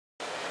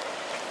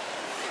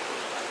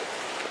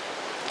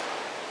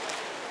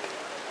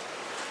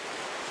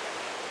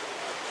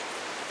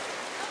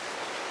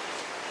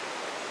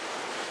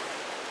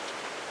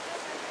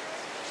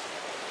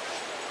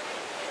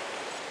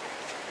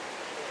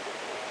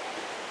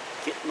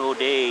Gitmo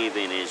Dave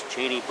in his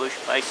Cheney Bush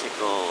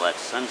bicycle at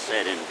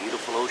sunset in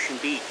beautiful Ocean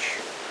Beach.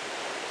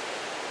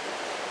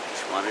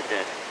 Just wanted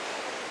to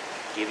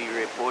give you a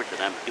report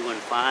that I'm doing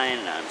fine,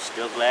 and I'm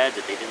still glad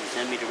that they didn't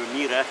send me to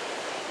Bermuda.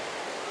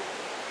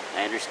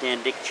 I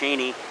understand Dick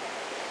Cheney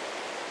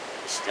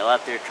is still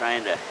out there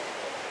trying to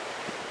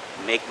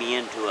make me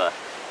into a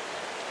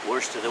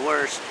worst of the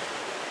worst,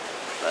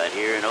 but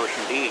here in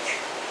Ocean Beach,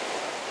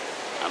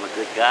 I'm a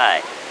good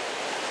guy.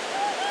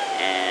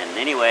 And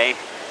anyway,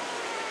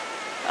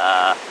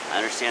 I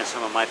understand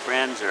some of my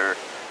friends are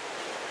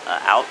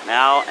out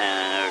now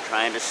and are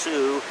trying to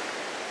sue,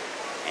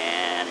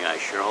 and I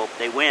sure hope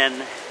they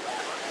win.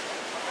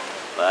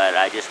 But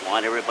I just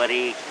want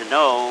everybody to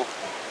know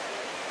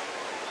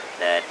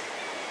that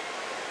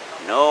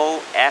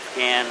no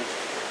Afghan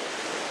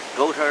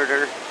goat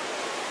herder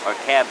or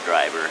cab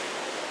driver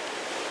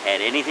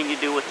had anything to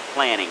do with the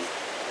planning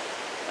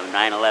of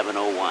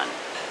 9/11/01.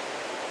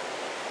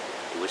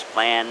 It was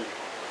planned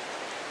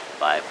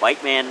by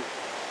white men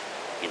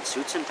in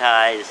suits and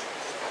ties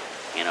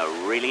in a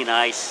really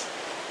nice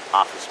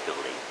office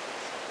building.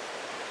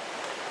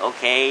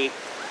 Okay,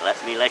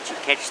 let me let you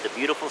catch the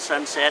beautiful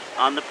sunset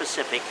on the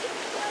Pacific,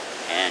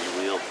 and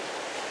we'll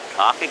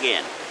talk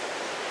again.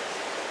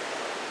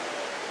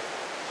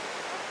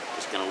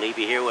 Just gonna leave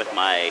you here with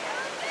my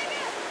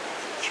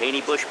Cheney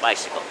Bush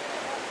bicycle.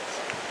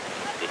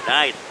 Good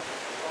night.